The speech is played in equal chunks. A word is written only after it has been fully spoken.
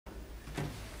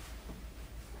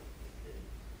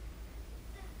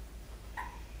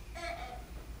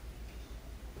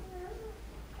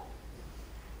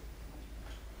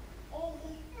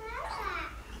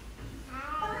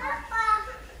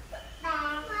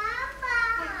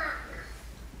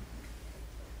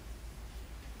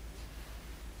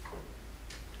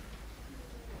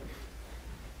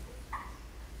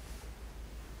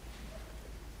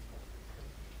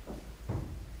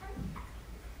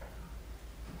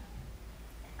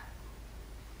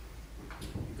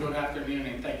Good afternoon,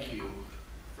 and thank you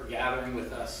for gathering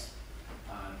with us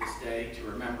this day to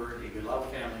remember a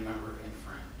beloved family member and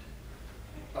friend,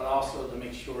 but also to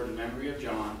make sure the memory of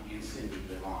John and Cindy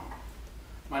live on.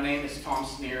 My name is Tom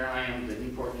Sneer. I am the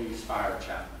Newport News Fire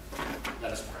Chaplain.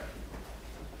 Let us pray.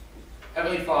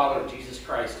 Heavenly Father, Jesus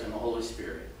Christ, and the Holy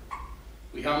Spirit,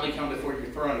 we humbly come before your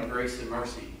throne of grace and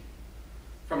mercy.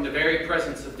 From the very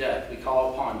presence of death, we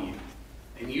call upon you,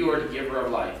 and you are the giver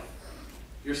of life.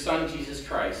 Your Son, Jesus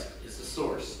Christ, is the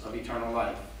source of eternal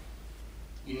life.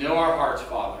 You know our hearts,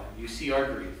 Father. You see our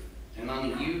grief, and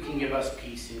only you can give us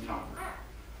peace and comfort.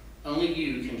 Only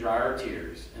you can dry our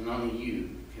tears, and only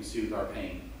you can soothe our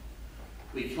pain.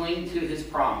 We cling to his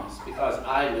promise, because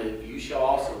I live, you shall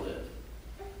also live.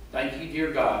 Thank you, dear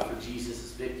God, for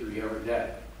Jesus' victory over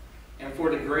death, and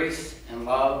for the grace and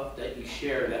love that you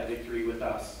share that victory with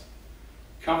us.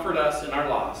 Comfort us in our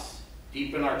loss,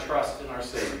 deepen our trust in our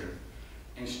Savior,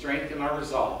 and strengthen our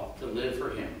resolve to live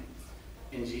for him.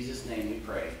 In Jesus' name we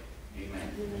pray. Amen.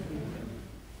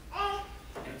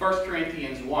 In 1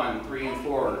 Corinthians 1, 3 and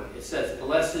 4, it says,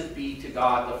 "Blessed be to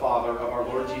God the Father of our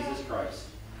Lord Jesus Christ,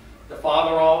 the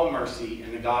Father of all mercy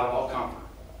and the God of all comfort,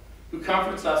 who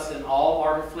comforts us in all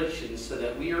our afflictions, so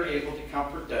that we are able to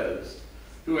comfort those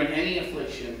who are in any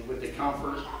affliction with the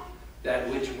comfort that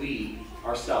which we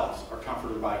ourselves are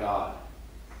comforted by God."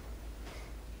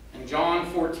 In John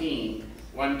 14,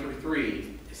 1 through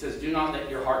 3, it says, "Do not let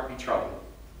your heart be troubled.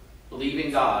 Believe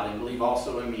in God and believe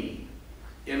also in me.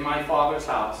 In my Father's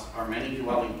house are many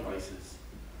dwelling places.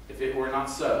 If it were not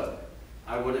so,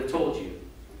 I would have told you.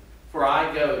 For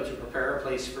I go to prepare a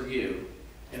place for you.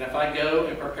 And if I go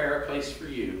and prepare a place for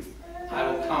you,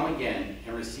 I will come again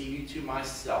and receive you to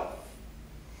myself,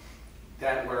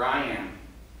 that where I am,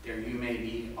 there you may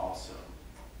be also."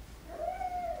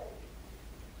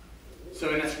 So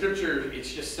in that scripture,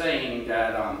 it's just saying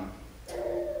that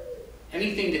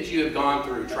anything that you have gone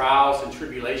through, trials and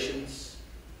tribulations,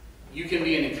 you can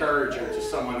be an encourager to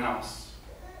someone else.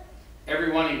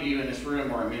 Every one of you in this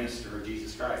room are a minister of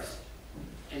Jesus Christ.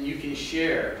 And you can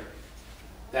share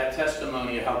that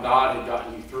testimony of how God had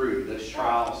gotten you through those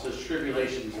trials, those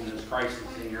tribulations, and those crises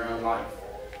in your own life.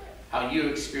 How you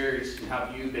experienced and how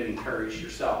you've been encouraged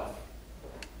yourself.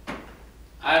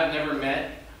 I have never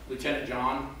met Lieutenant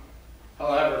John.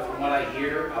 However, from what I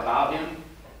hear about him,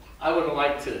 I would have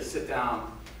liked to sit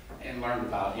down and learn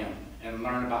about him and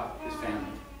learn about his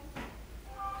family.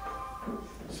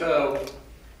 So,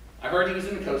 I heard he was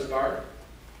in the Coast Guard.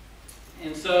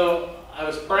 And so, I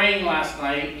was praying last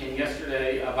night and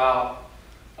yesterday about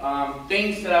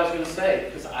things that I was going to say,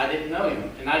 because I didn't know him.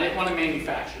 And I didn't want to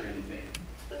manufacture anything.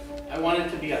 I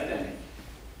wanted to be authentic.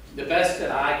 The best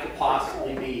that I could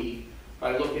possibly be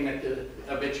by looking at the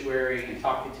obituary and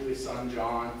talking to his son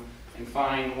John and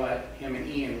find what him and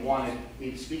Ian wanted me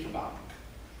to speak about.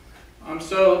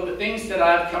 So the things that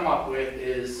I've come up with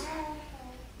is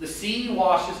the sea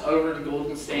washes over the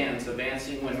golden sands,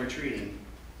 advancing when retreating.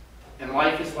 And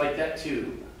life is like that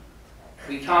too.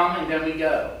 We come and then we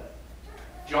go.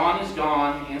 John is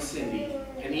gone and Cindy,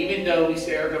 and even though we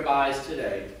say our goodbyes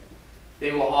today,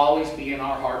 they will always be in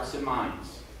our hearts and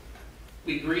minds.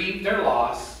 We grieve their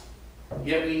loss,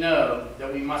 yet we know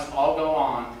that we must all go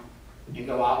on and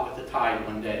go out with the tide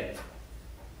one day.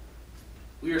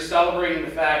 We are celebrating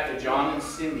the fact that John and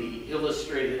Cindy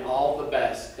illustrated all the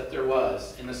best that there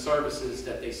was in the services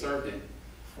that they served in.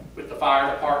 With the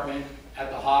fire department, at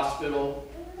the hospital.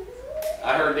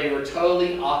 I heard they were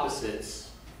totally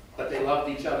opposites, but they loved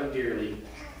each other dearly,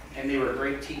 and they were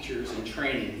great teachers in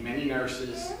training many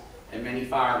nurses and many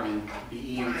firemen to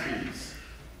be EMTs.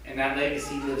 And that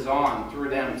legacy lives on through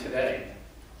them today.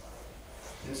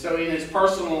 And so in his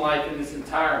personal life, in his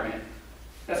retirement,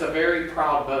 that's a very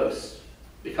proud boast,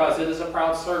 because it is a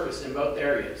proud service in both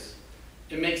areas.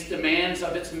 It makes demands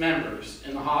of its members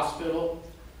in the hospital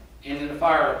and in the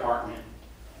fire department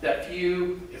that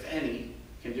few, if any,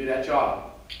 can do that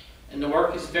job. And the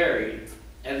work is varied,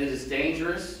 and it is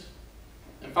dangerous.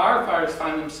 And firefighters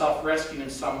find themselves rescuing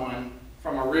someone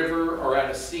from a river or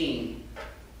at a scene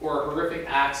or a horrific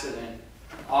accident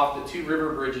off the 2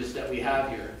 river bridges that we have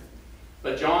here.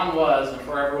 But John was and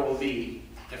forever will be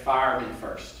a fireman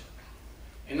first,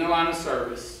 in the line of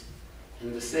service,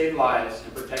 and to save lives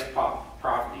and protect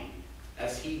property,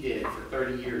 as he did for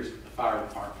 30 years with the fire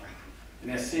department,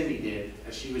 and as Cindy did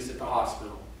as she was at the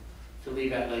hospital, to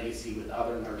leave that legacy with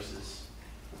other nurses.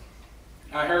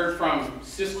 I heard from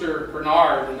Sister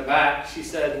Bernard in the back. She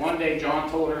said one day John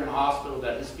told her in the hospital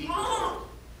that his feet were cold.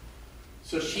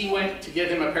 So she went to get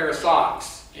him a pair of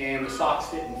socks, and the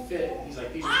socks didn't fit. He's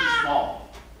like, "These are too small."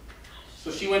 So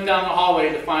she went down the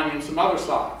hallway to find him some other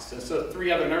socks. And so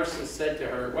 3 other nurses said to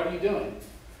her, "What are you doing?"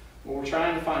 "Well, we're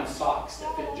trying to find socks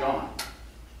that fit John."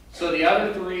 So the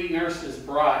other 3 nurses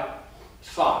brought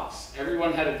socks.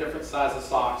 Everyone had a different size of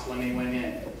socks when they went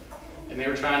in. And they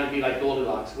were trying to be like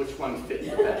Goldilocks, which one fit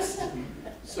the best.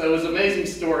 So it was an amazing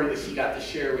story that she got to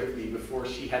share with me before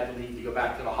she had to leave to go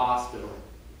back to the hospital.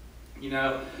 You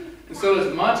know, and so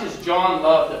as much as John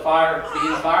loved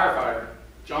being a firefighter,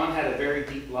 John had a very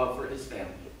deep love for his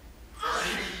family.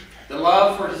 The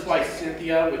love for his wife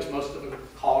Cynthia, which most of them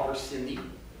call her Cindy,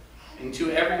 and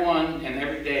to everyone and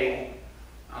every day,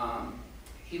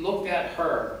 he looked at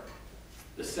her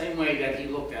the same way that he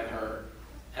looked at her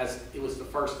as it was the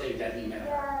first day that he met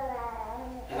her.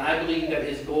 And I believe that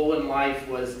his goal in life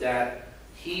was that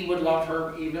he would love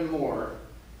her even more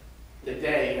the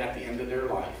day at the end of their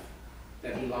life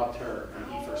that he loved her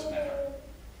when he first met her.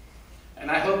 And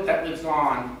I hope that lives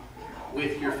on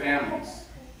with your families.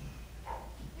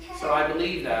 So I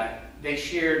believe that they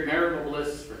shared marital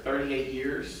bliss for 38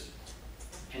 years,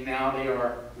 and now they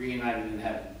are reunited in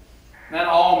heaven. Not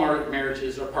all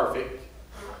marriages are perfect,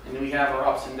 and we have our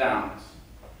ups and downs.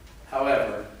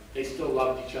 However, they still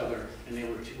loved each other, and they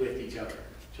were with each other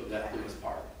till death do us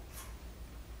part.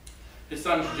 His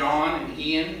sons John and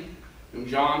Ian, whom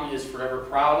John is forever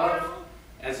proud of,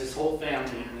 as his whole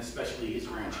family, and especially his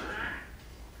grandchildren.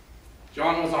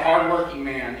 John was a hard-working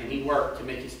man, and he worked to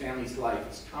make his family's life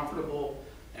as comfortable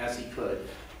as he could.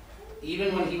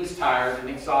 Even when he was tired and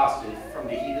exhausted from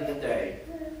the heat of the day,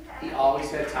 he always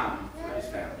had time for his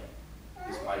family,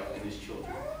 his wife, and his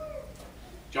children.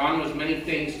 John was many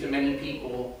things to many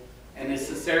people, and his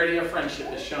sincerity of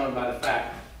friendship is shown by the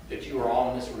fact that you are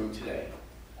all in this room today,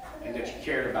 and that you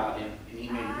cared about him, and he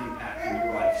made an impact in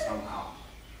your life somehow.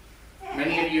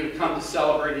 Many of you have come to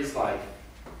celebrate his life.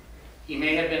 He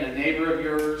may have been a neighbor of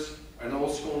yours, an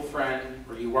old school friend,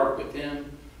 or you worked with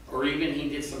him, or even he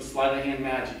did some sleight of hand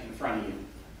magic in front of you,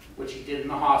 which he did in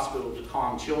the hospital to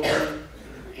calm children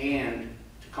and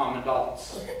to calm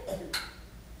adults.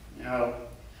 You know,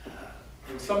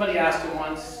 and somebody asked him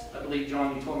once, I believe,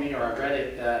 John, you told me, or I read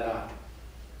it, that,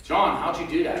 "John, how'd you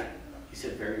do that?" He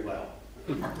said, "Very well."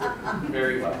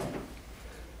 Very well.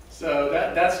 So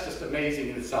that's just amazing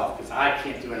in itself, because I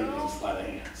can't do anything sleight of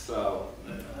hand. So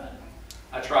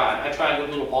I tried with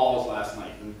little balls last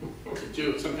night and to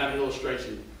do some kind of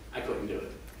illustration. I couldn't do it.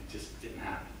 It just didn't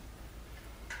happen.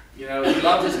 You know, he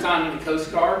loved his time in the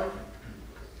Coast Guard,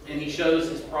 and he shows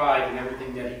his pride in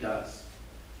everything that he does.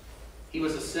 He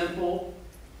was a simple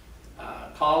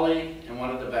colleague and one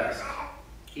of the best.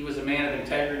 He was a man of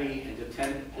integrity and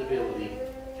dependability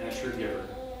and a true giver.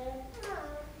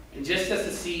 And just as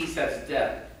the seas has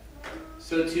depth,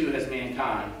 so too has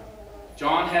mankind.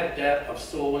 John had depth of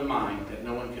soul and mind that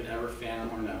no one could ever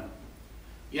fathom or know.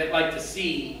 Yet like the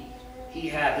sea, he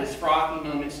had his frothy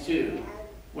moments too.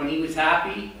 When he was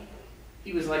happy,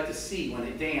 he was like the sea when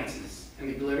it dances in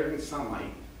the glittering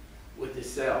sunlight with his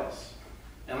sails.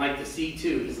 And like the sea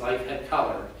too, his life had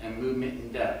color and movement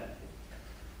and depth.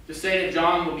 To say that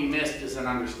John will be missed is an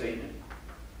understatement.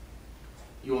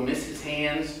 You will miss his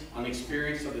hands on the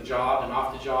experience of the job and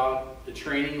off the job, the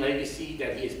training legacy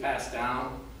that he has passed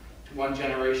down to one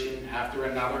generation after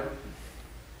another,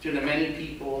 to the many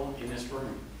people in this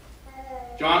room.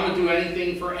 John would do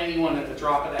anything for anyone at the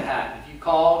drop of the hat. If you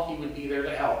called, he would be there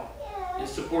to help and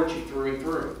support you through and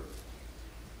through.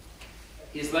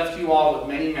 He has left you all with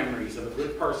many memories of a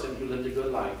good person who lived a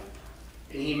good life.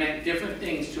 And he meant different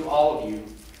things to all of you,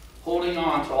 holding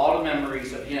on to all the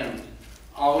memories of him,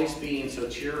 always being so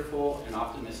cheerful and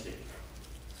optimistic.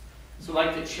 So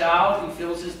like the child who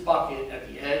fills his bucket at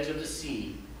the edge of the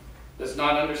sea, does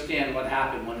not understand what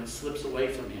happened when it slips away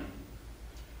from him.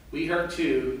 We heard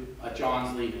too of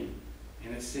John's leaving,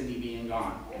 and it's Cindy being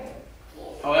gone.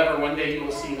 However, one day you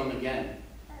will see them again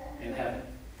in heaven.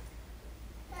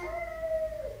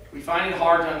 We find it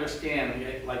hard to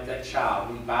understand, like that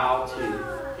child. We bow to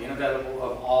the inevitable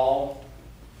of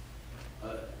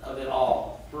it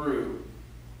all. Through,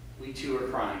 we too are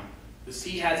crying. The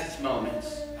sea has its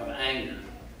moments of anger,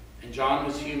 and John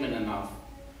was human enough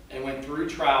and went through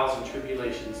trials and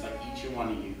tribulations like each and one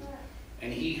of you.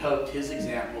 And he hoped his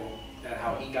example, that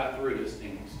how he got through those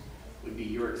things, would be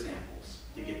your examples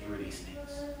to get through these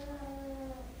things.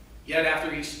 Yet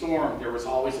after each storm, there was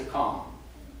always a calm.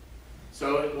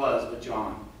 So it was with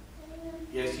John.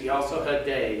 Yes, he also had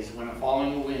days when a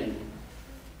falling wind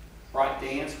brought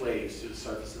dance waves to the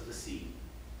surface of the sea.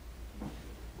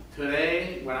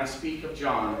 Today, when I speak of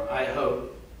John, I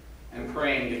hope and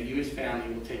praying that you, his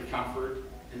family, will take comfort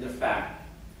in the fact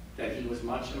that he was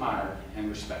much admired and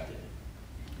respected.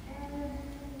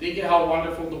 Think of how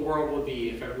wonderful the world would be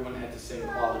if everyone had the same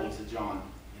qualities as John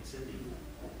and Cindy.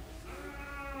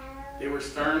 They were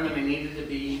stern when they needed to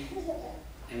be,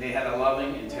 and they had a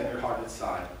loving and tender-hearted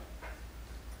side.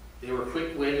 They were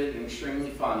quick-witted and extremely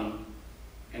funny,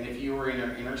 and if you were in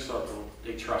their inner circle,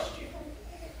 they trust you.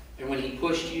 And when he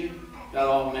pushed you, that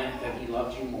all meant that he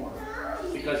loved you more,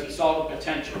 because he saw the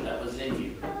potential that was in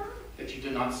you that you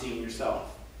did not see in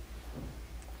yourself.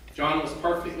 John was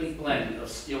perfectly blend of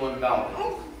steel and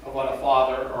velvet, of what a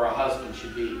father or a husband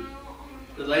should be.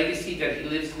 The legacy that he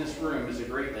lives in this room is a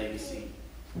great legacy.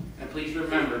 And please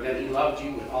remember that he loved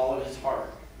you with all of his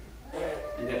heart,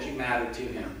 and that you mattered to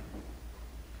him.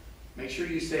 Make sure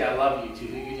you say I love you to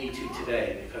who you need to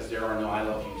today, because there are no I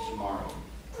love yous tomorrow.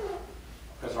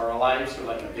 Because our lives are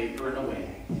like a vapor in the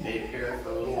wind. They appear for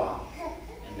a little while,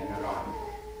 and then they're gone.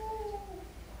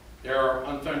 There are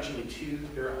unfortunately too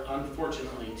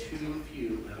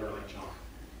few that are like John.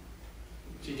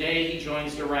 Today he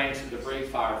joins the ranks of the brave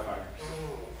firefighters.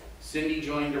 Cindy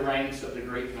joined the ranks of the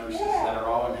great nurses that are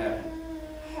all in heaven.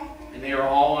 And they are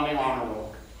all on the honor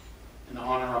roll, in the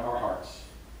honor of our hearts.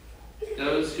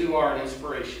 Those who are an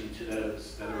inspiration to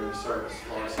those that are in service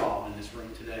for us all in this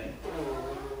room today.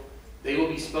 They will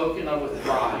be spoken of with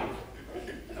pride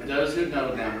of those who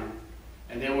know them,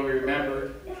 and they will be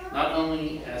remembered not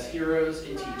only as heroes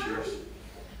and teachers,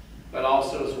 but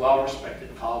also as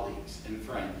well-respected colleagues and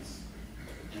friends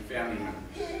and family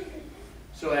members.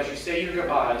 So as you say your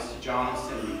goodbyes to John and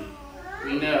Cindy,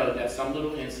 we know that some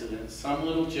little incident, some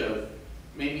little joke,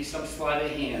 maybe some sleight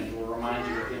of hand will remind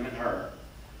you of him and her,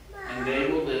 and they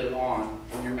will live on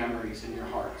in your memories and your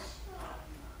hearts.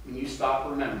 When you stop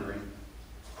remembering,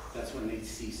 that's when they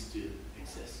cease to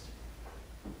exist.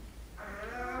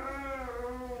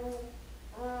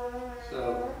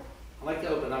 So I'd like to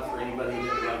open up for anybody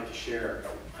that would like to share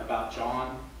about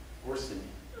John or Cindy.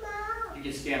 You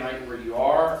can stand right where you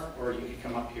are, or you can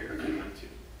come up here if you'd like to,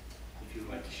 if you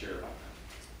would like to share about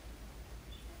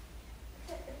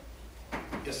them.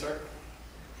 Yes, sir?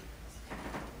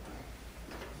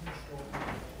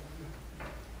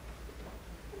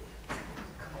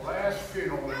 The last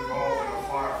funeral involving a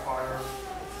firefighter,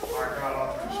 I got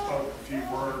up and spoke a few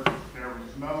words. There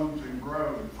was moans and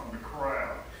groans from the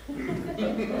crowd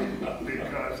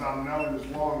because I'm known as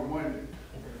long-winded.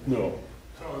 No.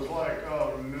 So it's like,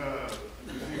 oh no,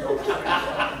 is he going to say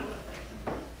something?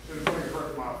 It really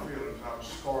hurt my feelings. I was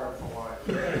scarred for life.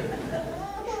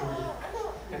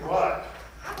 But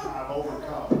I've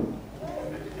overcome.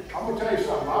 I'm going to tell you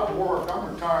something.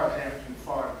 I'm retired at Hampton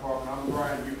Fire Department. I'm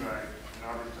Brian Eubank, and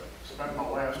I spent my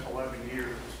last 11 years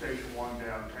at Station 1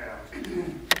 downtown.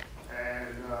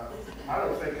 And I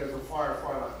don't think as a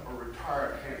firefighter, a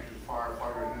retired Hampton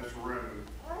firefighter in this room,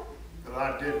 that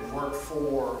I didn't work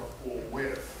for or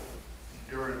with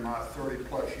during my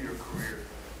 30-plus year career.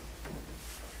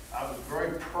 I was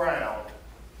very proud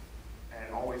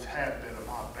and always have been of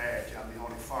my badge. I'm the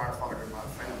only firefighter in my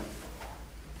family.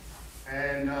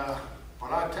 And,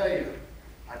 but I tell you,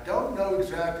 I don't know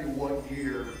exactly what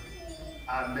year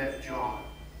I met John,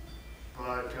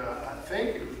 but I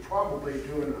think it was probably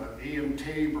doing an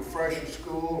EMT refresher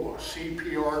school or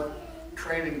CPR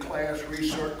training class,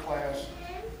 research class.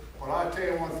 But I tell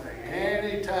you one thing,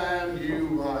 anytime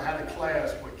you had a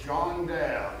class with John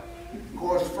Dowd, of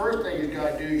course, the first thing he's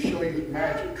got to do is show you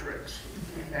magic tricks.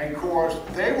 And of course,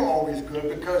 they were always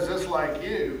good because just like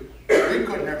you, we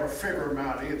could never figure them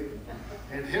out either.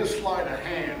 And his sleight of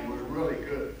hand was really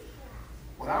good.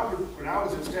 When I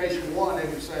was at Station 1, they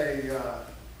would say,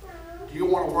 do you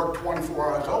want to work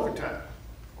 24 hours overtime?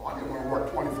 Well, I didn't want to work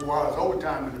 24 hours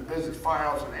overtime in the business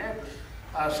firehouse in Hampton.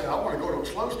 I said, I want to go to a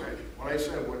slow station. Well, they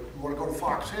said, well, you want to go to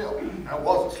Fox Hill? That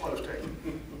was a slow station.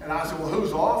 And I said, well,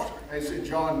 who's the officer? They said,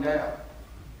 John Dowd.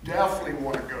 Definitely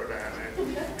want to go down there.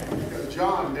 Because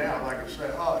John Dowd, like I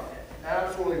said,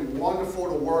 absolutely wonderful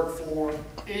to work for,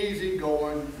 easy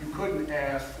going. You couldn't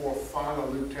ask for a finer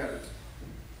lieutenant.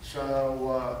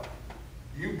 So,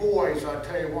 you boys, I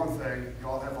tell you one thing,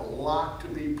 y'all have a lot to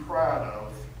be proud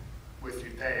of with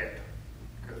your dad.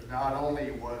 Because not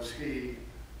only was he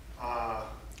a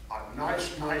nice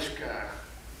guy,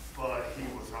 but he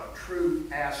was a true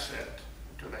asset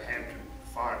to the Hampton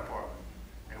Fire Department.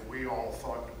 And we all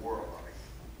thought the world of him.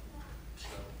 So,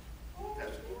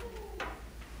 that's it.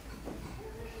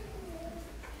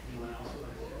 Anyone else?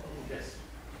 Yes.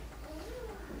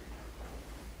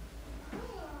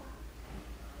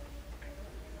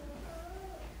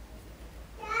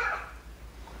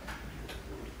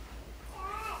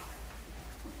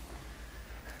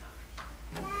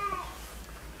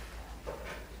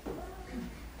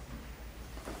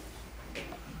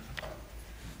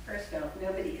 First off,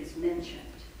 nobody has mentioned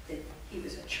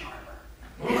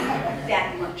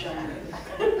that much on you.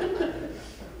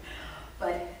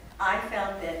 But I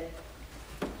felt that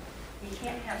you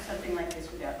can't have something like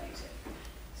this without music.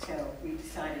 So we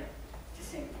decided to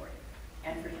sing for you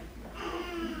and for him.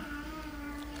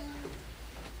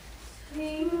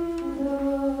 Sing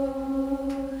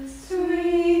low,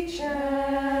 sweet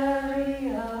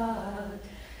chariot,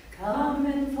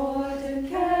 coming for to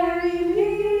carry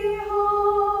me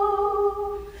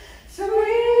home.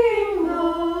 Swing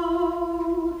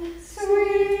low,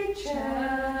 sweet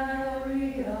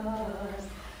chariot,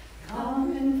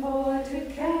 coming for to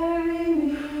carry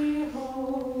me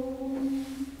home.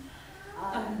 I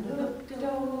looked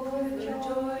over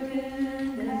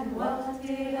Jordan, and what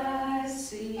did I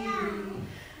see?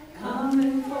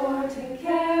 Coming for to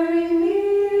carry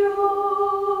me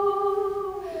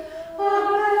home. A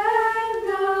band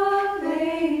of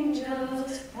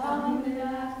angels coming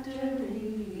after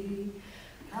me,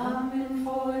 coming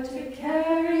for to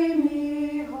carry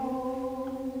me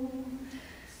home.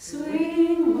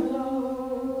 Swing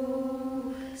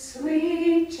low,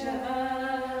 sweet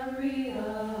chariot,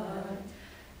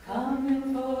 coming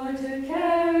for to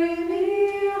carry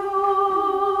me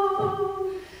home.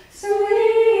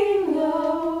 Swing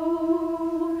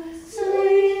low,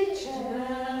 sweet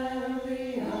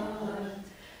chariot,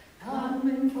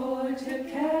 coming for to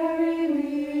carry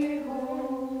me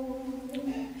home.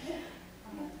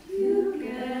 If you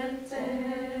get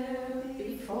there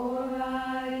before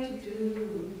I do,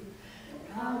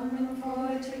 coming for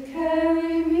to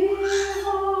carry me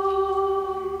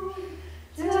home.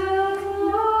 Tell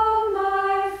all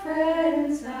my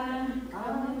friends I'm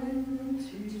coming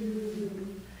to do,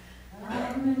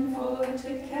 coming for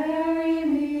to carry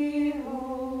me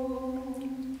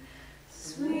home.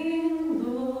 Swing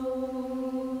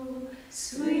low,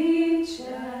 sweet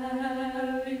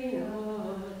chariot,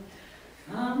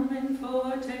 coming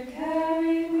for to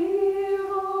carry me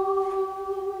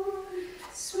home.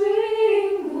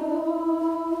 Swing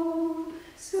low,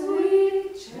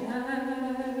 sweet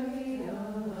chariot,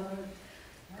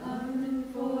 coming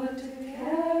for to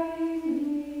carry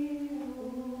me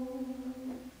home.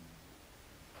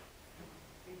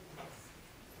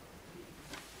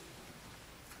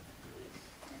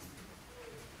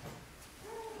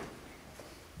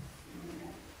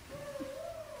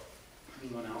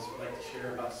 Anyone else would like to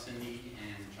share about Cindy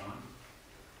and John?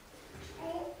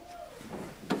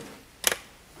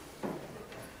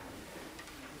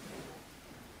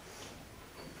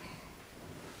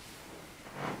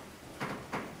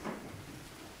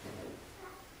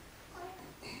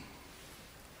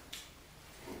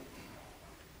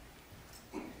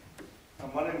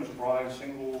 My name is Brian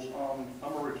Singles.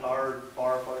 I'm a retired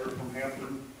firefighter from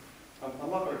Hampton. I'm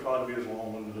not going to try to be as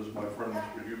long-winded as my friend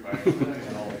Mr. Eubanks.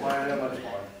 If I am, that's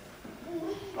fine.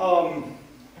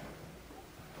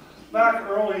 Back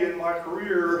early in my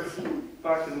career,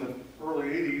 back in the early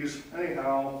 80s,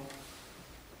 anyhow,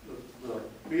 the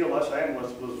BLS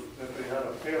ambulance was, if they had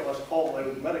a KLS call, the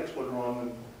medics would run,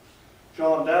 and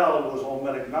John Dowd was on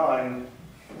Medic 9,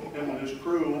 him and his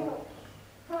crew.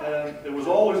 And it was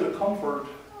always a comfort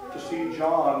to see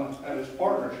John and his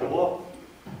partner show up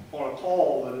on a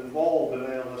call that involved an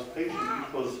ALS patient,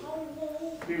 because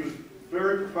he was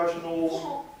very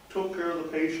professional, took care of the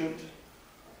patient,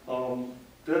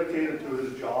 dedicated to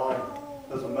his job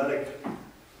as a medic.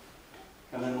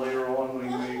 And then later on when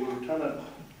he made lieutenant,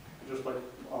 just like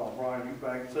Brian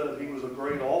Eubanks said, he was a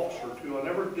great officer too. I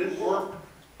never did work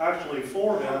actually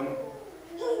for him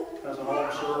as an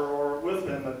officer or with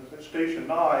him at Station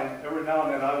 9. Every now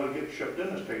and then I would get shipped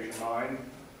into Station 9.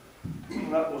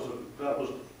 That was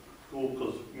cool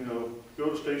because, you know, go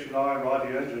to Station 9, ride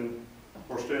the engine,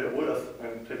 or stay at with,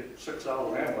 and take 6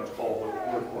 hours ambulance call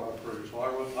with So I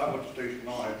went to Station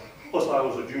 9. Plus I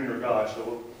was a junior guy,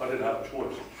 so I didn't have a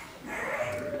choice.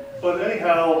 But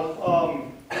anyhow,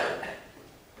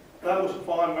 that was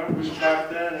fond memories back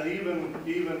then, and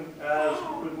even as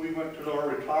when we went to our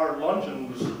retired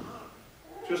luncheons,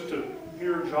 just to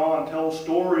hear John tell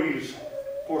stories.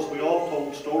 Of course, we all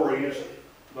told stories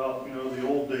about, you know, the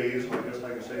old days. I guess I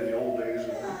can say the old days,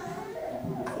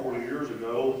 over 40 years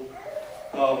ago.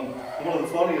 One of the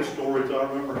funniest stories I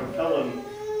remember him telling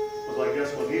was, I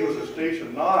guess, when he was at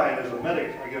Station 9 as a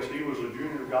medic. I guess he was a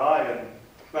junior guy, and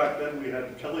back then we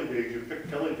had Kelly days. You picked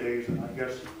Kelly days, and I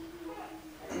guess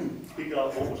he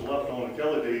got what was left on the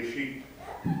Kelly Day sheet.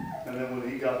 And then when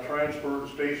he got transferred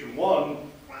to Station 1,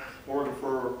 working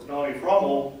for Donnie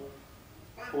Frummel,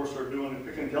 of course they're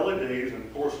picking Kelly days, and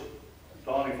of course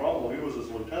Donnie Frummel, he was his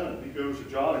lieutenant. He goes to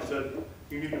John and said,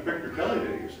 "You need to pick your Kelly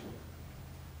days."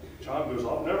 John goes,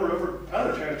 I've never ever had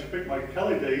a chance to pick my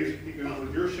Kelly days. He goes, well,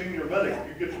 you're senior medic,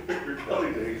 you get to pick your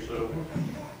Kelly days. So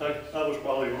that was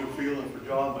probably a good feeling for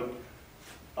John. But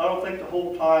I don't think the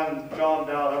whole time John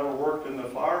Dowd ever worked in the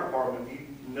fire department, he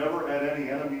never had any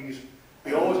enemies.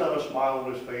 He always had a smile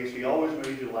on his face. He always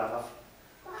made you laugh.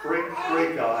 Great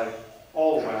guy,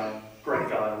 all around. Great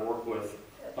guy to work with.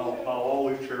 I'll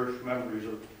always cherish memories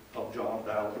of John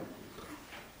Dowd.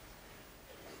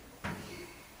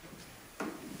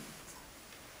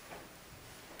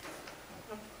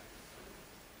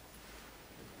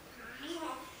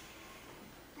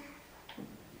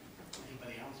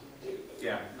 Anybody else?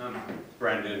 Yeah, I'm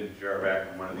Brendan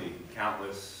Jarbeck. I'm one of the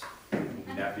countless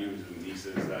nephews and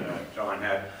nieces that John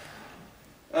had.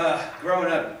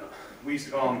 Growing up, we used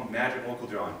to call him Magic Uncle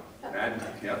John.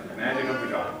 Magic Uncle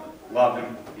John. Loved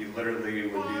him. He literally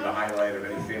would be the highlight of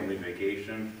any family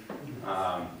vacation.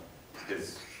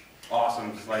 His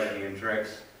awesome sleight and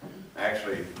tricks. I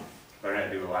actually learned how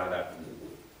to do a lot of that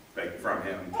from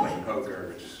him playing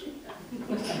poker, which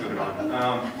moving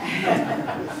on.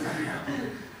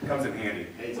 Comes in handy.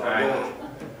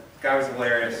 Guy was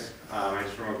hilarious. I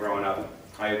just remember growing up.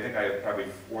 I think I have probably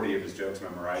 40 of his jokes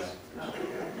memorized.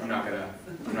 I'm not gonna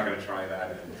try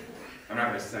that. I'm not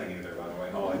gonna sing either, by the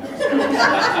way. All I know is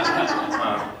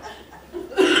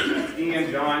jokes.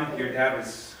 Ian, John, your dad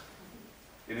was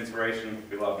an inspiration.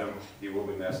 We loved him. He will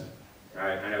be missed. All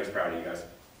right. I know he's proud of you guys.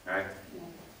 All right.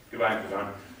 Goodbye, Uncle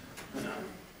John.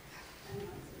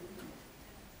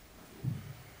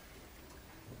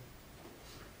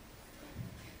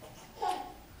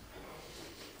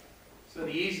 So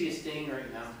the easiest thing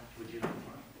right now, would you?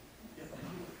 Yep.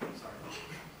 Sorry.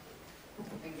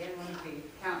 Again, one of the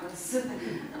countless,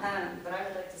 but I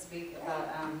would like to speak about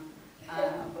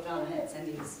Uncle John and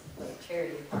Cindy's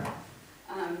charity part.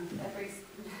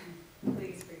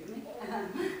 Please forgive me,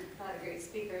 not a great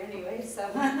speaker anyway, so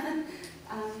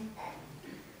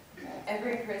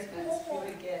every Christmas we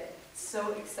would get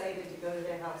so excited to go to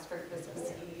their house for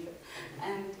Christmas Eve,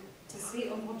 and to see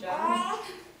Uncle John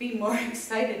be more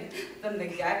excited than the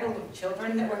gaggle of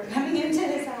children that were coming into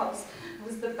his house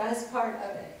was the best part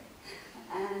of it.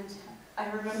 And I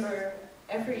remember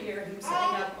every year him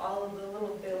setting up all of the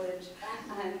little village,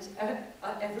 and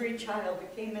every child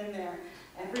that came in there,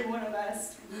 every one of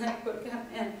us would come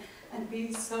in and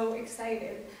be so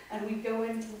excited. And we'd go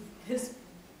into his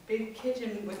big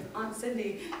kitchen with Aunt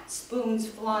Cindy, spoons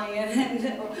flying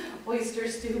and oyster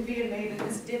stew being made in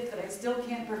this dip that I still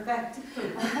can't perfect.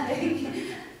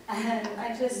 And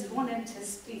I just wanted to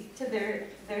speak to their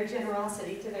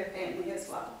generosity to their family as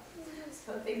well.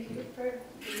 So thank you for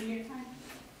giving me your time.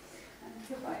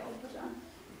 Goodbye, Uncle John.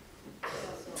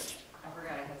 Also, I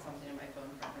forgot I had something in my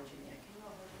phone from Virginia. Can you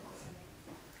all hold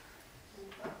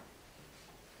it?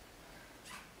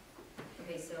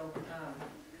 Okay, so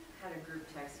had a group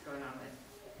text going on with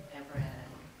Aunt Brianna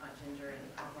and Aunt Ginger and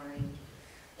Aunt Maureen.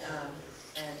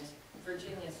 And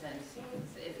Virginia sent,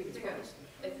 if you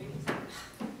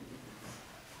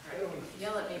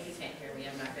yell at me if you can't hear me,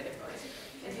 I'm not good at voice.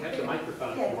 I have the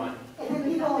microphone if you want.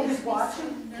 And you always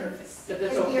watching. If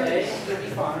that's okay, it'll be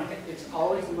fine. It's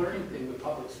always a learning thing with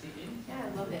public speaking. Yeah, I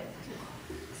love it.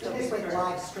 So this way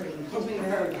live stream. Hopefully you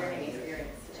heard your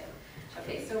experience today.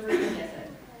 Okay, so Virginia said,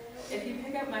 if you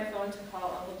pick up my phone to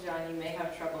call Uncle John, you may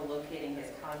have trouble locating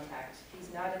his contact. He's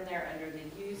not in there under the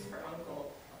U's for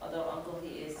Uncle, although Uncle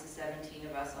he is to 17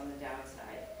 of us on the Dowd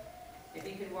side. If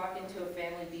you could walk into a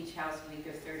family beach house week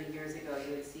of 30 years ago,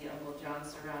 you would see Uncle John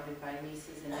surrounded by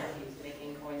nieces and nephews,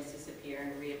 making coins disappear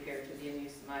and reappear to the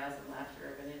amused smiles and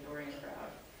laughter of an adoring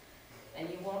crowd. And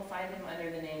you won't find him under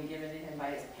the name given to him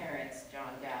by his parents,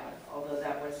 John Dowd, although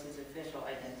that was his official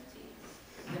identity.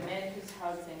 The man whose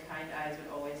hugs and kind eyes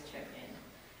would always check in.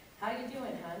 How you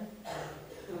doing, hun?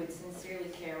 Who would sincerely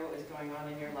care what was going on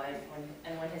in your life,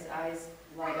 and when his eyes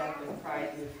light up with pride,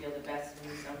 you would feel the best of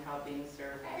you somehow being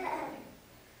served and loving.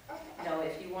 No,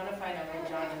 if you want to find Uncle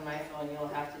John in my phone, you'll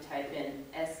have to type in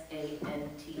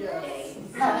S-A-N-T-A.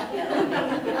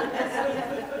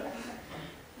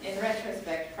 In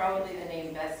retrospect, probably the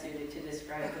name best suited to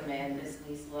describe the man this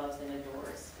niece loves and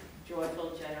adores.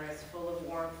 Joyful, generous, full of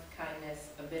warmth, kindness,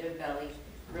 a bit of belly,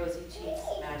 rosy cheeks,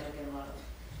 magic and love.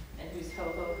 And whose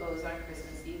ho-ho-hos on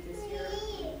Christmas Eve this year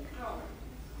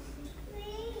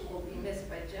will be missed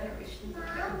by generations of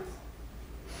parents.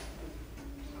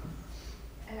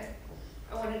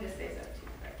 I wanted to say that too,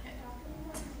 but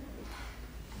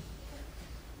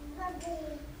I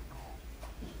can't.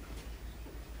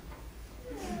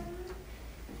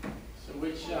 So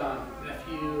which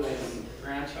nephew and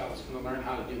grandchild is going to learn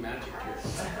how to do magic tricks?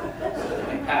 So they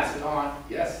can pass it on.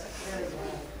 Yes?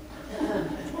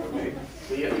 Okay.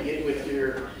 So you have to get with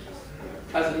your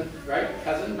cousin, right?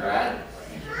 Cousin Brad?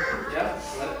 Yeah,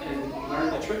 and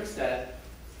learn the tricks that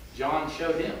John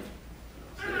showed him.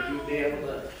 So that he would be able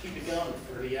to keep it going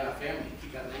for the family,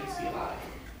 keep that legacy alive.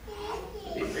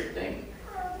 It'd be a great thing.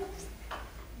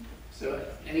 So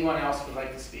anyone else would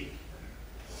like to speak?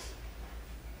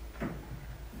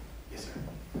 Yes, sir.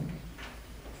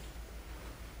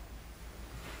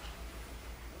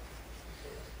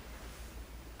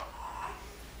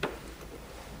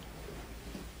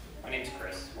 My name's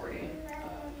Chris Morgan.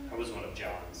 I was one of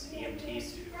John's EMT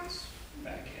students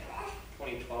back in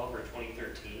 2012 or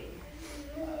 2013.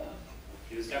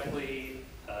 He was definitely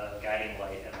a guiding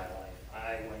light in my life.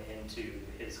 I went into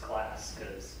his class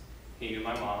because he knew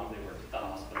my mom. They worked at the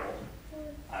hospital.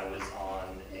 I was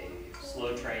on a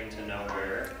slow train to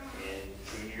nowhere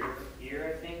in junior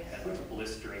year, I think, had a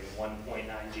blistering 1.9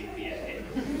 GPA.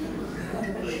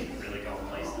 Really, really going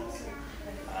places.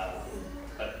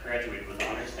 But graduated with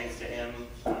honors thanks to him.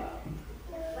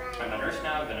 I'm a nurse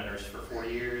now. I've been a nurse for 4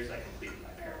 years. I completed my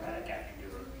paramedic after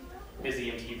doing his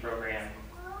EMT program.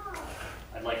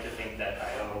 I'd like to think that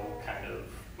I owe kind of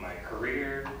my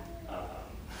career,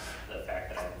 the fact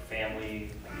that I have a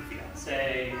family, a new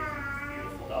fiance,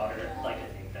 beautiful daughter. I'd like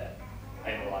to think that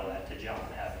I owe a lot of that to John,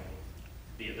 having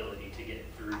the ability to get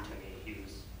through to me. He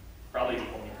was probably the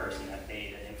only person that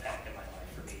made an impact in my life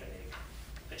for me to make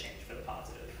a change for the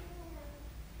positive.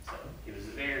 So he was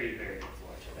very, very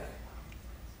influential guy.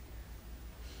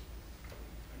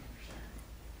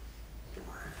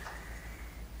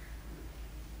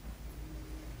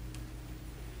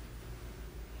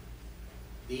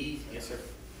 Yes, sir.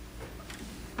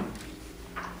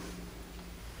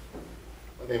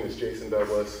 My name is Jason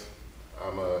Douglas.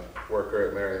 I'm a worker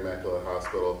at Mary Immaculate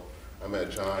Hospital. I met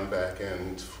John back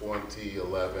in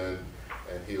 2011,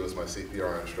 and he was my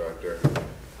CPR instructor.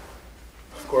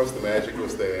 Of course, the magic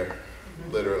was there,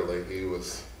 literally. He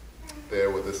was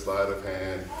there with a sleight of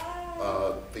hand.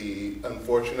 The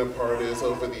unfortunate part is,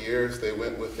 over the years, they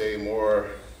went with a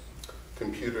more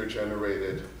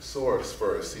computer-generated source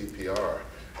for a CPR.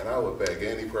 And I would beg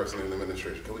any person in the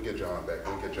administration, can we get John back?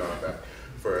 Can we get John back?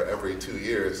 For every 2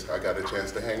 years, I got a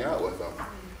chance to hang out with him.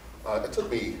 It took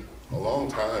me a long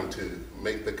time to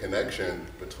make the connection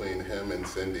between him and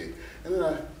Cindy. And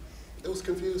then it was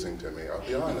confusing to me, I'll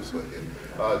be honest with you.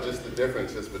 Just the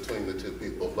differences between the two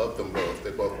people. Loved them both.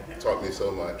 They both taught me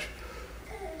so much.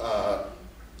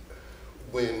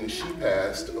 When she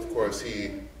passed, of course,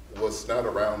 he was not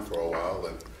around for a while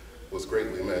and was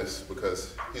greatly missed,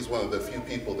 because he's one of the few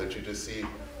people that you just see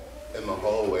in the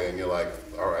hallway and you're like,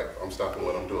 all right, I'm stopping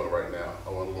what I'm doing right now. I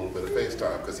want a little bit of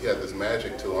FaceTime, because he had this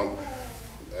magic to him,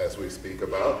 as we speak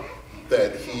about,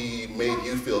 that he made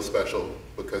you feel special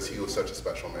because he was such a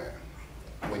special man.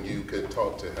 When you could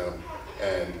talk to him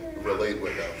and relate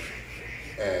with him.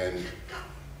 And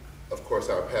of course,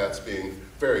 our paths being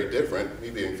very different, me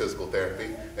being physical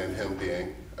therapy and him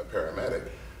being a paramedic,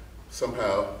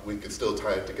 somehow we could still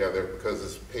tie it together because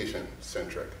it's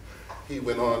patient-centric. He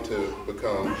went on to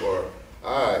become, or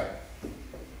I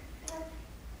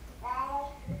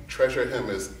treasure him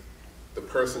as the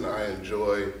person I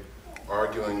enjoy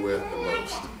arguing with the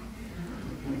most,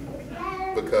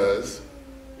 because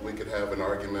we could have an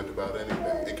argument about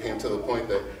anything. It came to the point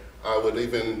that I would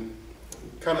even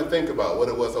kind of think about what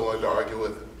it was I wanted to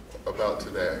argue about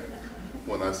today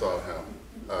when I saw him.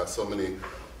 So many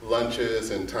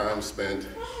lunches and time spent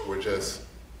were just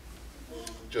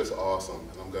awesome,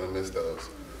 and I'm gonna miss those.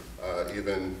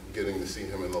 Even getting to see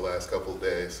him in the last couple of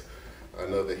days, I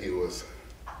know that he was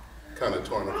kind of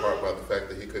torn apart by the fact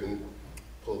that he couldn't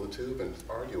pull the tube and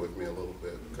argue with me a little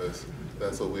bit, because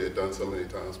that's what we had done so many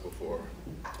times before.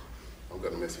 I'm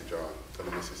gonna miss you, John. I'm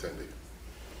gonna miss you, Cindy.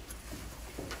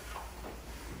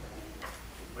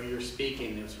 When you're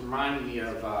speaking, it's reminding me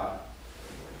of,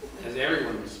 as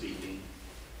everyone was speaking,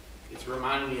 it's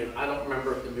reminding me of, I don't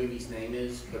remember what the movie's name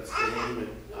is, but it's the name with,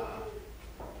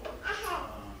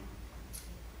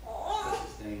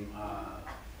 what's his name?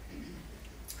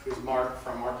 Who's Mark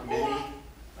from Mark and Mindy?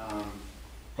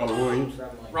 Robin Williams.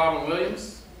 Robin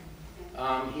Williams.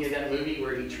 He had that movie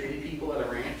where he treated people at a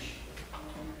ranch,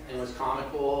 and it was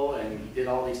comical, and he did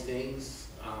all these things.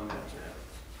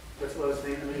 What was the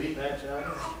name of the movie? Bad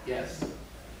Job? Yes.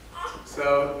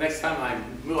 So next time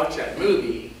I watch that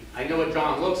movie, I know what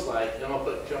John looks like, and I'll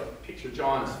picture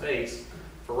John's face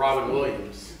for Robin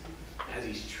Williams as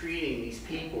he's treating these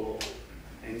people,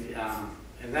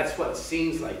 and that's what it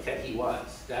seems like that he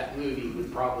was. That movie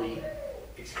would probably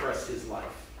express his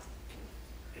life.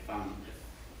 If I'm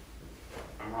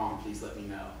wrong, please let me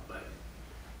know. But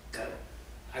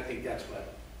I think that's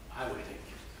what I would think.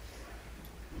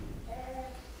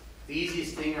 The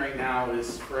easiest thing right now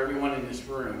is for everyone in this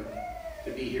room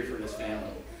to be here for this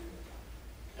family.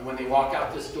 And when they walk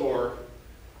out this door,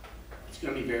 it's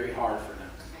going to be very hard for them.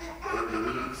 Over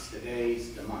the weeks, the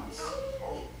days, the months.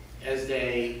 As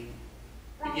they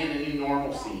begin a new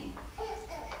normalcy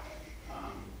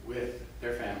with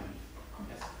their family.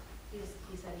 Yes? He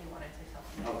said he wanted to tell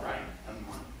me. Oh, right. I'm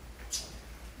on.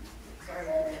 Sorry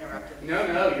we interrupted.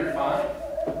 No, you're fine.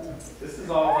 This is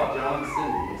all about John and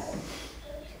Cindy.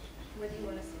 What do you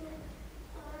want to say?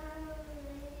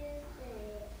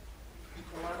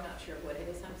 Well, I'm not sure what it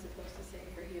is I'm supposed to say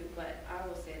for you, but I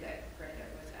will say that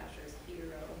Granddad was Asher's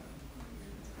hero.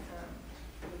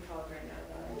 We called Granddad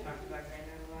a lot, we talked about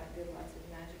Granddad a lot, did lots of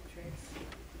magic tricks.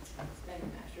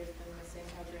 Asher's been missing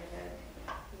how Granddad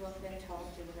looked and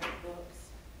talked and read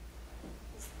books.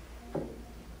 Want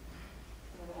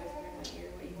to whisper in my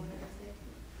ear what you wanted to say?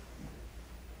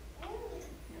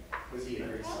 Was he a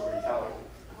great storyteller?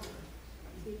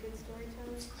 Is he a good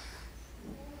storyteller? A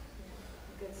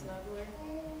good snuggler?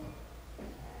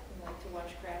 You like to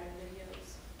watch crabbing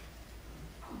videos?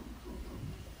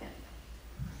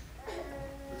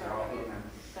 Those are all good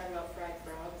memories. Talk about fried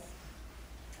frogs?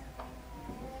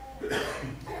 A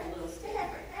little steak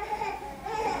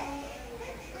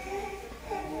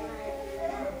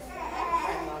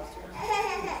fried lobster?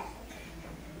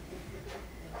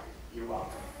 You're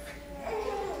welcome.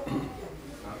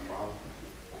 Not a problem.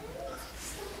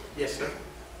 Yes, sir.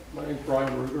 My name's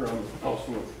Brian Ruger. I'm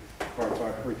also a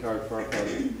firefighter, retired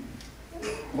firefighter.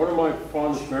 One of my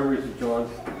fondest memories of John,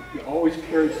 he always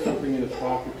carried something in his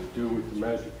pocket to do with the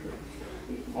magic trick.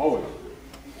 Always.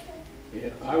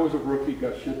 And I was a rookie,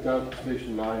 got shipped out to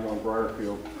Station 9 on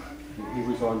Briarfield, and he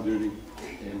was on duty.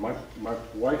 And my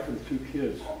wife and 2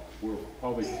 kids were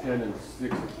probably 10 and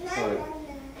 6 at the time,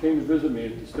 came to visit me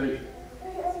at the station.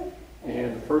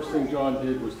 And the first thing John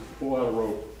did was to pull out a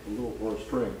rope, a little for a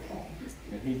string.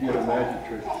 And he did a magic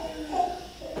trick.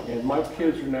 And my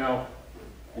kids are now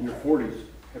in their 40s,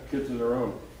 have kids of their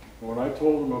own. And when I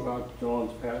told them about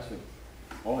John's passing,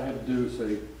 all I had to do was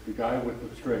say, the guy with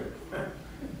the string.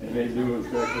 And they knew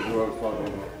exactly who I was talking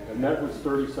about. And that was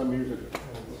 30-some years ago.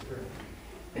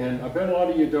 And I bet a lot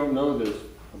of you don't know this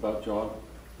about John.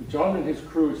 But John and his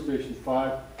crew at Station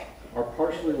 5 are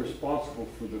partially responsible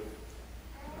for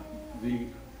the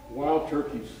wild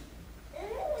turkeys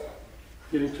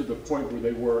getting to the point where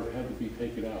they were and had to be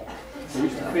taken out. They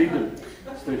used to feed them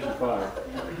at Station 5.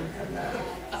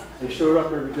 They showed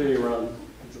up every day around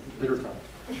dinner time.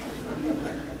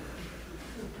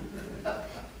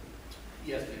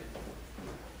 Yes, ma'am.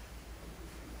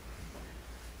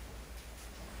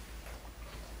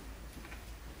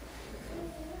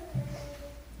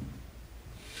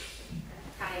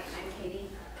 Hi, I'm Katie.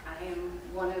 I am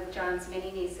one of John's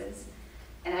many nieces,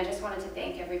 and I just wanted to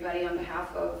thank everybody on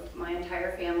behalf of my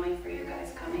entire family for you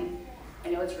guys coming. I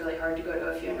know it's really hard to go to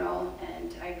a funeral,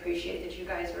 and I appreciate that you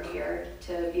guys were here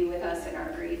to be with us in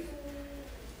our grief.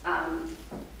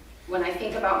 When I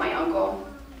think about my uncle,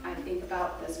 I think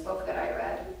about this book that I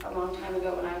read a long time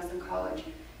ago when I was in college.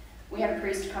 We had a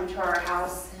priest come to our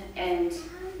house, and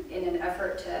in an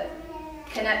effort to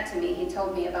connect to me, he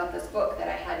told me about this book that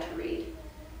I had to read.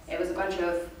 It was a bunch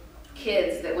of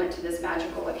kids that went to this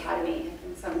magical academy,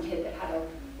 and some kid that had a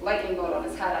lightning bolt on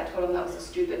his head. I told him that was a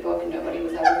stupid book and nobody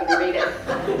was ever going to read it.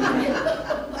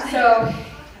 So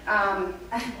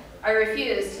I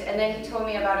refused, and then he told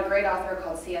me about a great author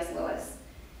called C.S. Lewis.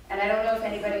 And I don't know if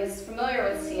anybody is familiar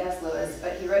with C.S. Lewis,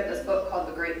 but he wrote this book called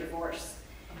The Great Divorce.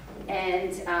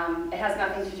 And it has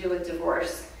nothing to do with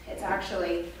divorce. It's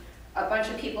actually a bunch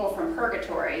of people from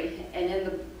purgatory, and in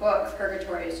the book,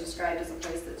 purgatory is described as a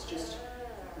place that's just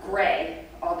gray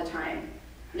all the time.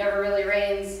 Never really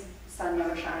rains, sun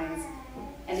never shines.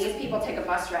 And these people take a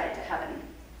bus ride to heaven.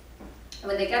 And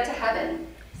when they get to heaven,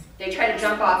 they try to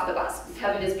jump off the bus.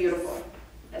 Heaven is beautiful,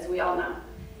 as we all know.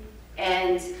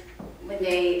 And when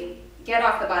they get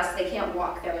off the bus, they can't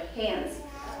walk. Their hands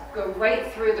go right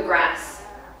through the grass.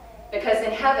 Because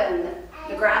in heaven,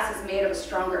 the grass is made of a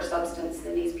stronger substance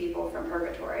than these people from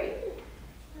purgatory.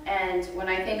 And when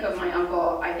I think of my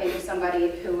uncle, I think of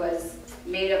somebody who was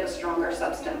made of a stronger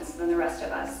substance than the rest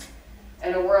of us.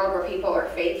 In a world where people are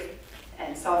fake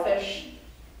and selfish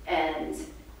and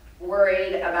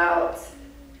worried about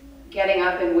getting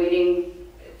up and waiting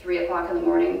at 3 o'clock in the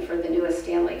morning for the newest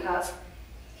Stanley Cup,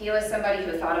 he was somebody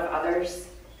who thought of others.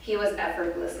 He was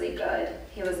effortlessly good.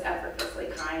 He was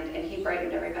effortlessly kind, and he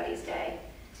brightened everybody's day.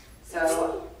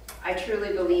 So I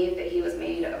truly believe that he was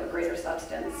made of a greater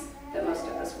substance than most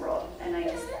of this world. And I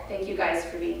just thank you guys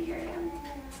for being here again.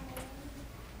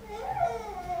 I'm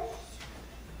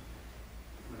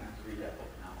going to have to read that book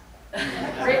now.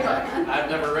 Great book.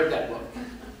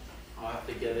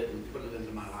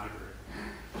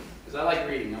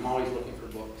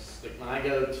 books. Like when I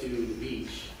go to the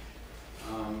beach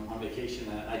on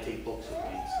vacation, I take books with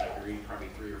me. So I read probably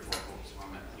 3 or 4 books while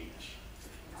I'm at the beach.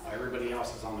 Everybody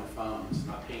else is on their phones,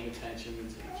 not paying attention to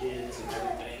the kids and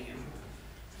everything.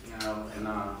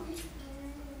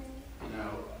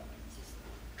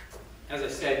 As I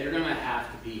said, you're going to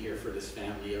have to be here for this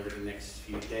family over the next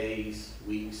few days,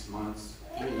 weeks, months,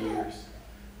 even years.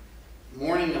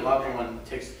 Mourning a loved one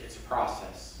it's a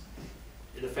process.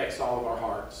 It affects all of our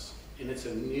hearts, and it's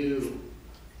a new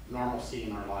normalcy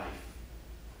in our life.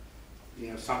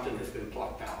 Something that's been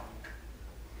plucked out.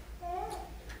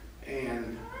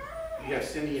 And you have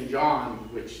Cindy and John,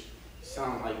 which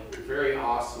sound like very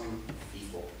awesome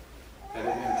people that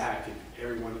have impacted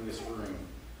everyone in this room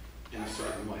in a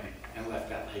certain way and left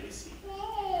that legacy.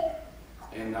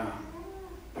 And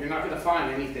you're not going to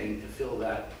find anything to fill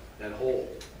that hole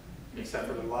except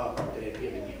for the love that they've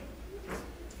given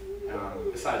you,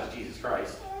 besides Jesus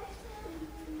Christ.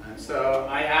 And so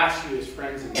I ask you as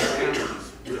friends and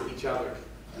families with each other,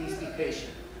 please be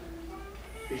patient,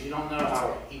 because you don't know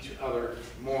how each other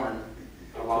mourn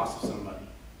the loss of somebody.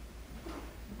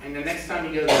 And the next time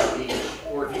you go to the beach,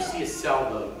 or if you see a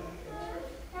sailboat,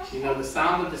 the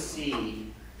sound of the sea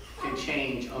can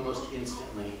change almost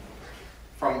instantly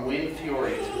from wind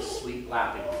fury to sweet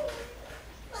lapping.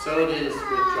 So it is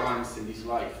with John and Cindy's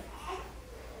life.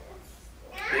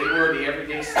 They were the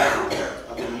everyday sound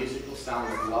of the musical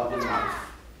sound of love and life.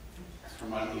 That's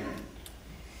from what I'm hearing.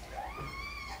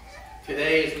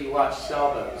 Today, as we watch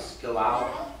sailboats go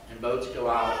out and boats go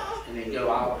out, and they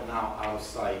go out and out of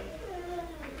sight.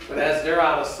 But as they're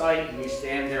out of sight and you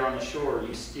stand there on the shore,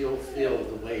 you still feel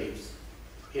the waves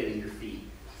hitting your feet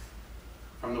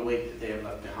from the weight that they have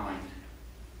left behind.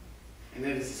 And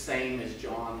it is the same as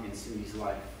John and Cindy's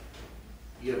life.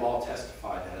 You have all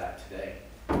testified to that today.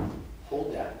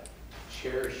 Hold that.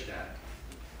 Cherish that.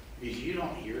 Because you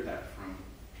don't hear that from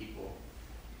people.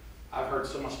 I've heard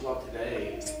so much love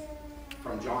today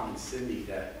from John and Cindy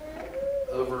that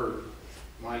over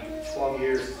my 12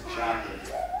 years as a chaplain,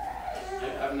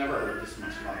 I've never heard this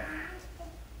much love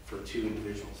for 2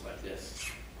 individuals like this.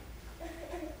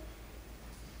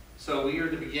 So we are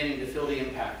the beginning to feel the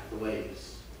impact of the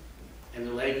waves and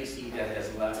the legacy that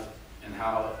has left and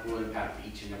how it will impact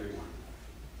each and every one.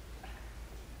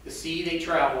 The sea they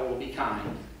travel will be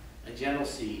kind, a gentle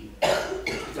sea,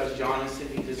 because John and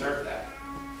Cindy deserve that.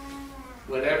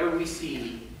 Whenever we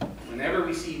see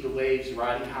the waves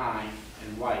riding high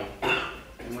and white,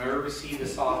 and wherever we see the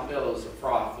soft billows of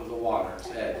froth of the water's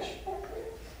edge,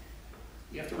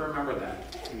 you have to remember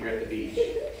that when you're at the beach.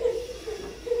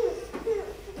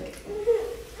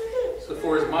 So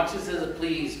for as much as it has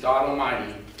pleased God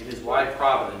Almighty in His wide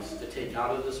providence to take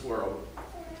out of this world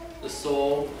the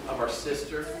soul of our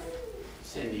sister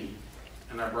Cindy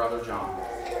and our brother John,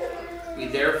 we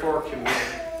therefore commit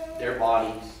their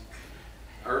bodies,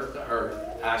 earth to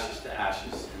earth, ashes to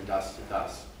ashes, and dust to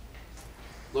dust,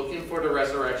 looking for the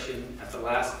resurrection at the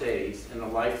last days and the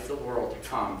life of the world to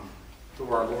come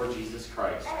through our Lord Jesus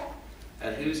Christ,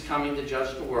 at whose coming to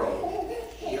judge the world,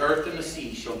 the earth and the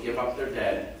sea shall give up their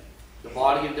dead. The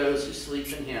body of those who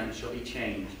sleep in Him shall be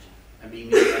changed and be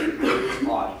made like glorious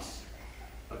bodies,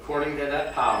 according to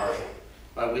that power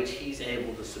by which He's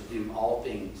able to subdue all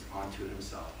things unto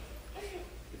Himself.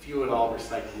 If you would all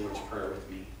recite the Lord's Prayer with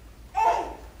me.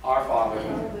 Our Father,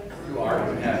 who art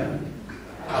in heaven,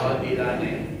 hallowed be thy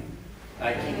name.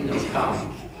 Thy kingdom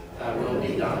come, thy will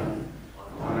be done,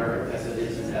 on earth as it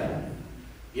is in heaven.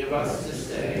 Give us this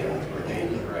day our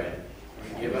daily bread,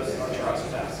 and forgive us our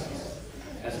trespasses,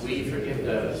 as we forgive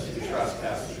those who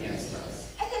trespass against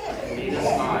us. And lead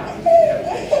us not into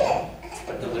temptation,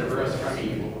 but deliver us from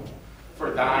evil.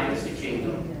 For thine is the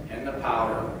kingdom, and the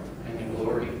power, and the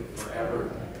glory, forever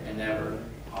and ever.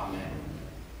 Amen.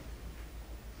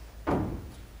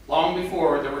 Long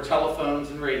before there were telephones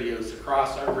and radios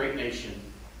across our great nation,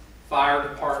 fire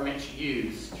departments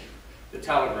used the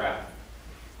telegraph,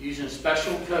 using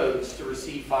special codes to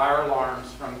receive fire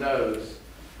alarms from those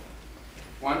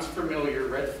once familiar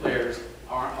red flares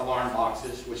alarm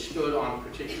boxes which stood on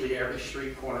particularly every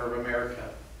street corner of America.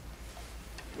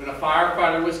 When a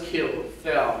firefighter was killed,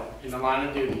 fell in the line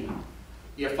of duty,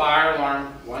 the fire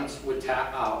alarm once would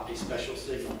tap out a special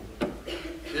signal.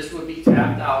 This would be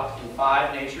tapped out in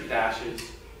 5 major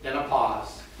dashes, then a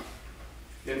pause,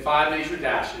 then 5 major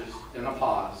dashes, then a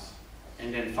pause,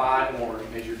 and then 5 more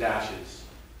major dashes.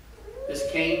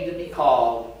 This came to be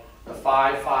called the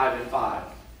 5, 5, and 5,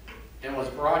 and was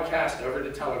broadcast over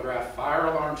the telegraph fire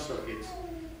alarm circuits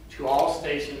to all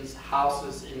stations,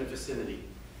 houses in the vicinity.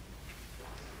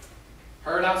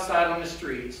 Heard outside on the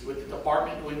streets with the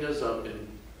department windows open,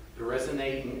 The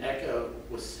resonating echo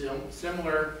was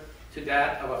similar to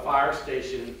that of a fire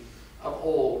station of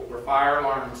old, where fire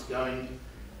alarms going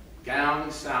down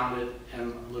sounded,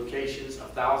 and locations of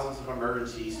thousands of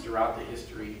emergencies throughout the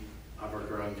history of our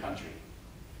growing country.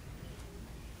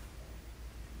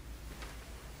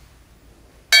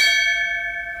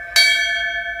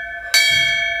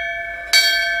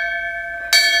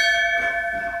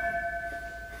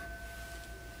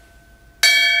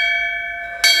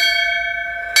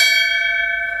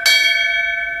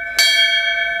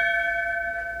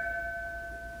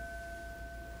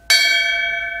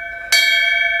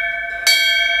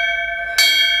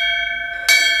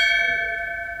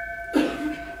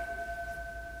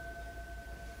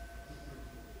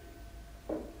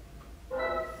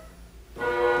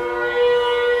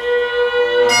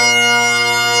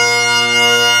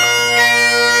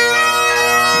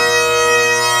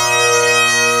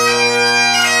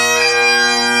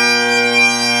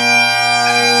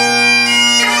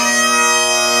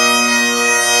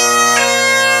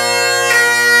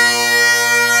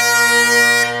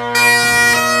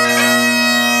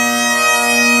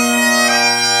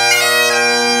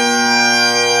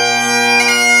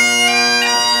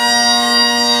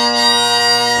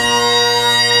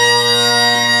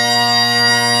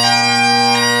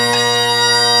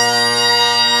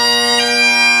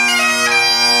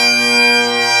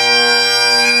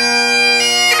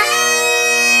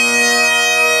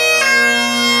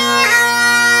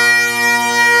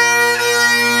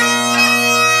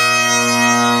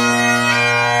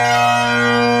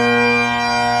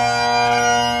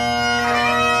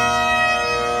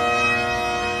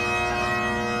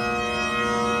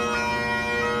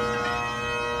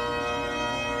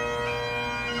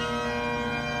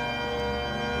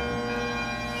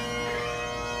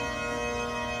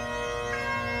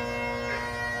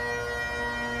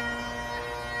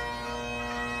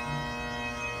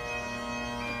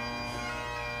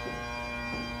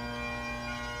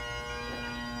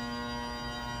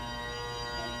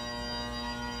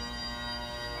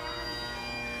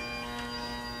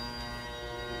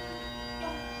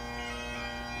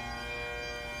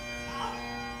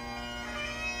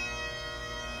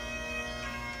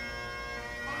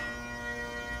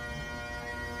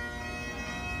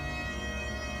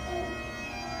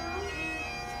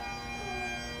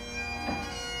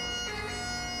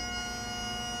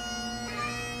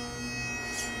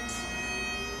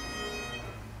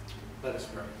 Let us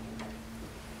pray.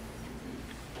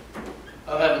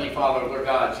 Oh, Heavenly Father, Lord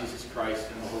God, Jesus Christ,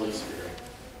 and the Holy Spirit.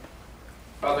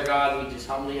 Father God, we just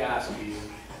humbly ask you,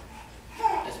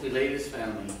 as we lay this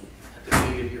family at the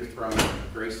feet of your throne of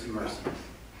grace and mercy,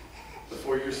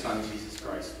 before your Son, Jesus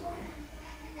Christ,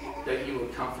 Lord, that you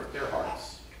would comfort their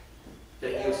hearts,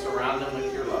 that you would surround them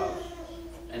with your love,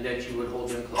 and that you would hold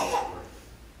them close, Lord.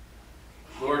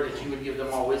 Lord, that you would give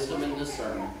them all wisdom and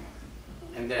discernment,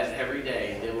 and that every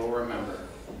day they will remember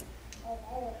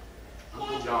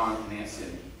Uncle John and Aunt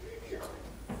Cindy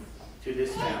to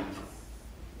this family,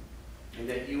 and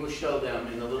that you will show them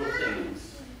in the little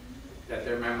things that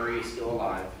their memory is still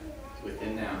alive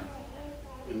within them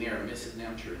when they are missing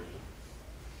them truly.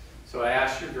 So I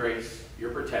ask your grace,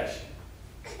 your protection,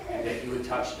 and that you would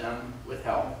touch them with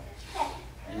help.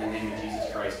 In the name of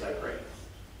Jesus Christ I pray.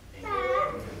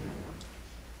 Amen.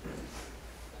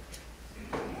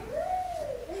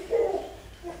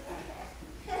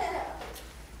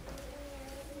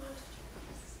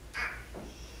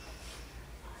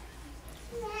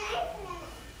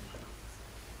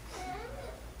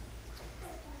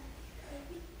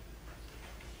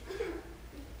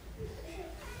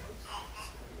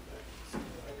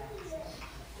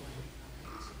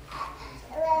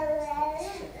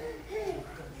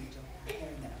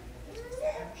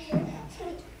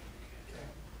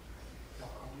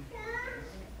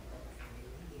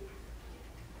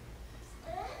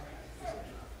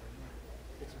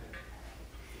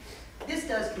 This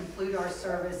does conclude our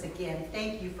service. Again,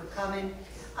 thank you for coming.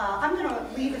 I'm going to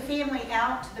leave the family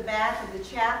out to the back of the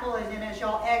chapel, and then as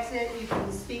y'all exit, you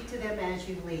can speak to them as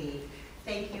you leave.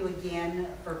 Thank you again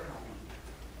for coming.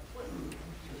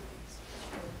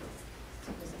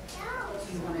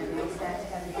 Do you want to announce that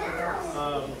to everybody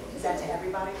else? Is that to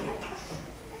everybody?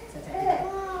 Is that to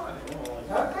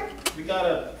everybody? We got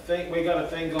a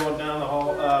thing going down the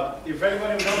hall. If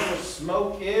anybody knows where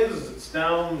Smoke is, it's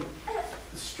down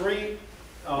the street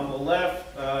on the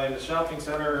left in the shopping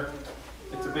center.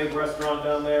 It's a big restaurant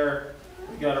down there.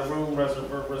 We got a room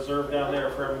reserved down there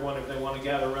for everyone if they want to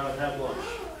gather around and have lunch.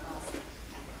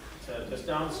 So just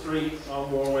down the street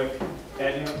on Warwick,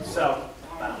 heading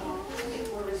southbound.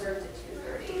 We're reserved at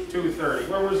 2:30. 2:30.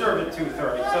 We're reserved at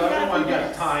 2:30, so everyone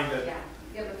got time to. Yeah,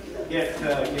 you have a few get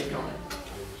going.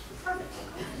 Perfect.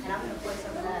 And I'm gonna play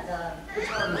some of that,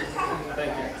 guitar music.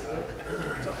 Thank you.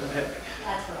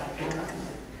 That's right.